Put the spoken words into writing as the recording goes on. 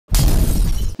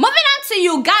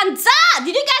Uganda!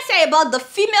 Did you guys hear about the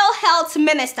female health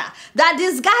minister that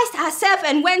disguised herself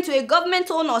and went to a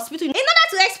government-owned hospital in order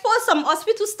to expose some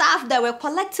hospital staff that were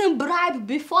collecting bribe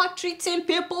before treating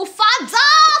people? Father!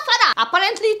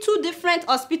 Apparently, 2 different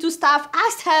hospital staff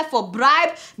asked her for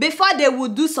bribe before they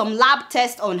would do some lab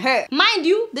tests on her. Mind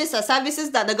you, these are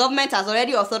services that the government has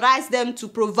already authorized them to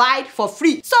provide for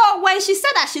free. So when she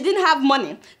said that she didn't have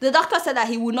money, the doctor said that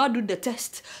he would not do the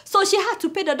test. So she had to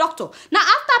pay the doctor. Now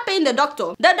after paying the doctor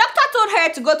told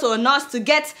her to go to a nurse to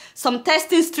get some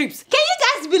testing strips. Can you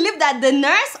guys believe that the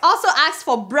nurse also asked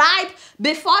for bribe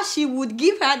before she would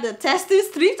give her the testing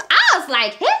strips? I was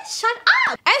like, hey, shut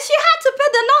up. And she had to pay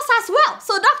the nurse as well.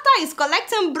 So doctor is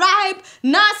collecting bribe,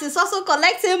 nurse is also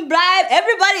collecting bribe,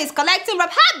 everybody is collecting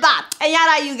bribe. Haba!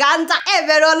 Enyara Uganda,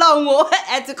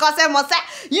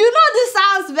 you know this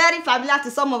sounds very familiar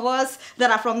to some of us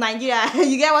that are from Nigeria.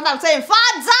 You get what I'm saying?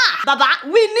 Father! Baba,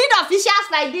 we need officials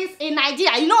like this in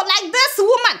Nigeria. You know, like this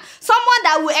woman. Someone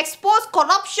that will expose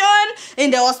corruption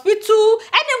in the hospital,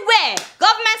 anywhere,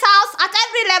 government house, at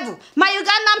every level. My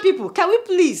Ugandan people, can we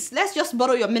please, let's just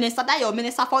borrow your minister, that your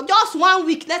minister for just 1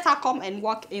 week. Let her come and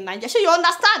work in Nigeria. So you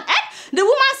understand, eh? The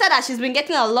woman said that she's been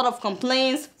getting a lot of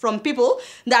complaints from people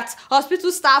that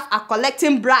hospital staff are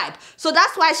collecting bribe. So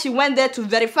that's why she went there to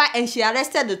verify and she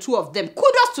arrested the 2 of them.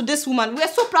 Kudos to this woman. We're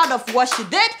so proud of what she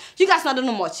did. You guys don't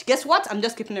know much. Guess what? I'm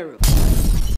just keeping it real.